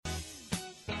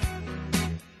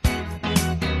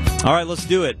All right, let's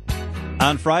do it.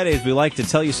 On Fridays, we like to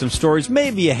tell you some stories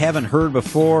maybe you haven't heard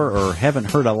before or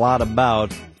haven't heard a lot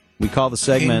about. We call the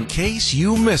segment... In case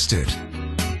you missed it.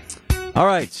 All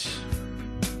right.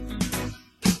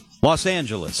 Los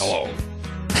Angeles. Hello.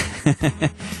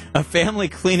 A family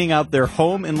cleaning out their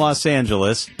home in Los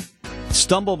Angeles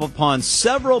stumbled upon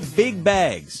several big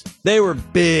bags. They were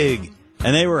big,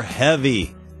 and they were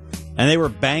heavy, and they were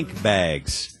bank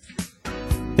bags.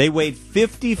 They weighed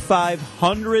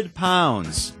 5,500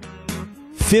 pounds.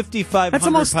 5,500 pounds. That's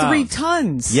almost 3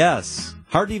 tons. Yes.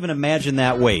 Hard to even imagine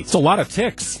that weight. It's a lot of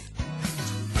ticks.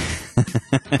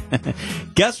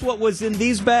 Guess what was in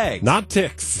these bags? Not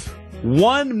ticks.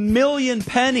 1 million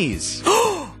pennies.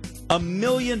 1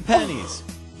 million pennies.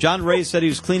 John Ray said he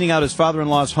was cleaning out his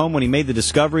father-in-law's home when he made the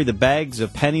discovery. The bags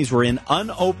of pennies were in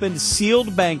unopened,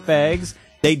 sealed bank bags.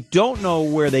 They don't know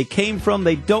where they came from.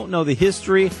 They don't know the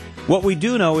history. What we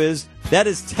do know is that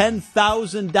is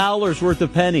 $10,000 worth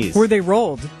of pennies. Were they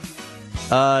rolled?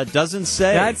 Doesn't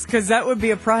say. That's because that would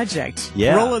be a project.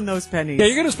 Yeah. Rolling those pennies. Yeah,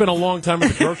 you're going to spend a long time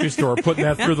at the grocery store putting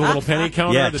that through the little penny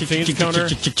counter, the change counter.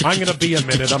 I'm going to be a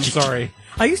minute. I'm sorry.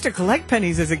 I used to collect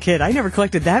pennies as a kid. I never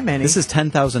collected that many. This is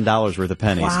 $10,000 worth of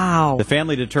pennies. Wow. The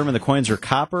family determined the coins are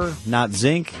copper, not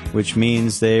zinc, which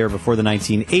means they are before the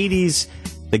 1980s.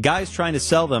 The guy's trying to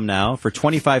sell them now for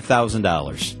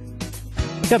 $25,000.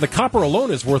 Yeah, the copper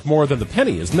alone is worth more than the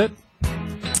penny, isn't it?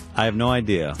 I have no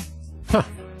idea. Huh.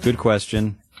 Good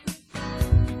question.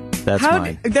 That's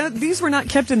mine. These were not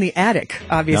kept in the attic,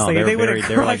 obviously. No, they would buried, have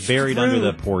they were like crushed buried through. under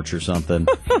the porch or something.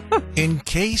 In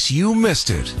case you missed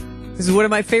it. This is one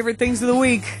of my favorite things of the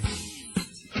week.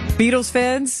 Beatles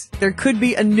fans, there could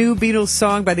be a new Beatles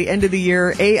song by the end of the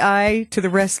year. AI to the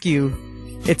rescue.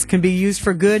 It can be used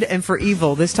for good and for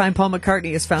evil. This time, Paul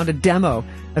McCartney has found a demo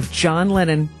of John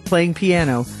Lennon playing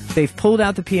piano. They've pulled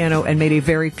out the piano and made a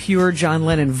very pure John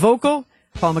Lennon vocal.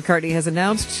 Paul McCartney has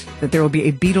announced that there will be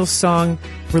a Beatles song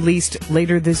released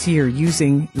later this year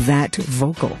using that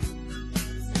vocal.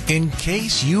 In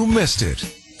case you missed it.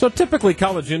 So typically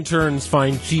college interns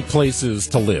find cheap places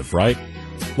to live, right?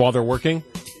 While they're working?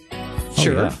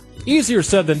 Sure. Oh, yeah. Easier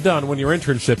said than done when your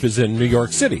internship is in New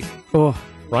York City. Oh.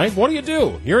 Right? What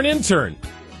do? You're an intern.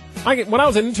 When I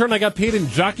was an intern, I got paid in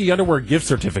jockey underwear gift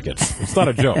certificates. It's not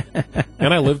a joke.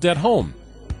 And I lived at home.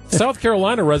 South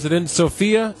Carolina resident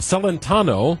Sophia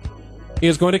Celentano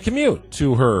is going to commute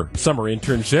to her summer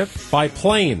internship by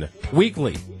plane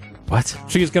weekly. What?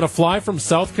 She's going to fly from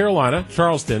South Carolina,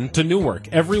 Charleston, to Newark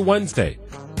every Wednesday.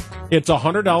 It's a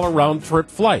 $100 round-trip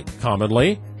flight,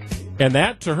 commonly. And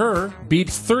that, to her,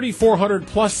 beats $3,400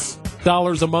 plus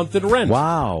a month in rent.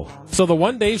 Wow. So the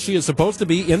one day she is supposed to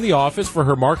be in the office for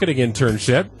her marketing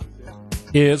internship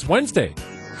is Wednesday.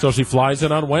 So she flies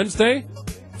in on Wednesday,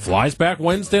 flies back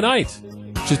Wednesday night.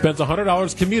 She spends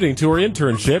 $100 commuting to her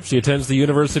internship. She attends the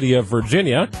University of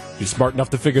Virginia. She's smart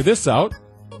enough to figure this out.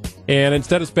 And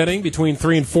instead of spending between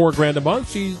 $3,000 and $4,000 a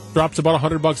month, she drops about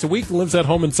 $100 a week and lives at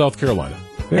home in South Carolina.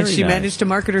 And she managed to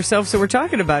market herself, so we're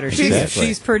talking about her. Exactly.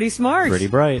 She's pretty smart. Pretty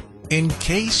bright. In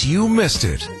case you missed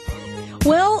it.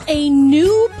 Well, a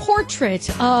new portrait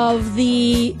of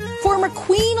the former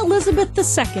Queen Elizabeth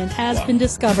II has been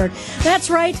discovered.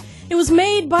 That's right. It was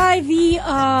made by the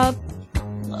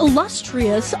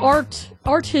illustrious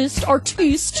artiste,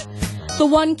 the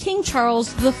one King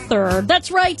Charles III. That's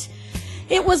right.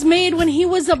 It was made when he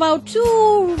was about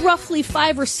roughly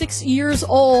 5 or 6 years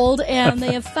old, and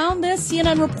they have found this.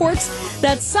 CNN reports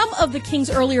that some of the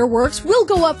king's earlier works will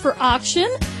go up for auction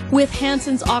with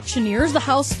Hanson's auctioneers. The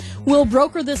house will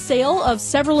broker the sale of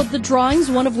several of the drawings,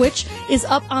 one of which is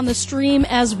up on the stream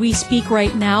as we speak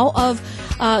right now, of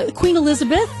Queen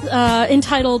Elizabeth,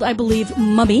 entitled, I believe,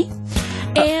 Mummy.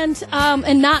 And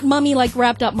not mummy like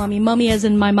wrapped up mummy as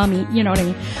in my mummy, you know what I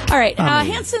mean. All right,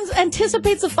 Hanson's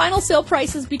anticipates the final sale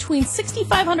price is between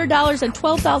 $6,500 and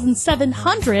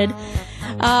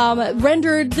 $12,700.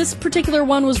 Rendered, this particular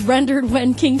one was rendered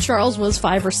when King Charles was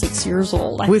 5 or 6 years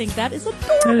old. I think that is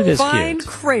adorable. It is Fine cute.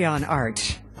 crayon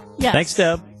art. Yes. Thanks,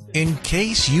 Deb. In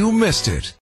case you missed it.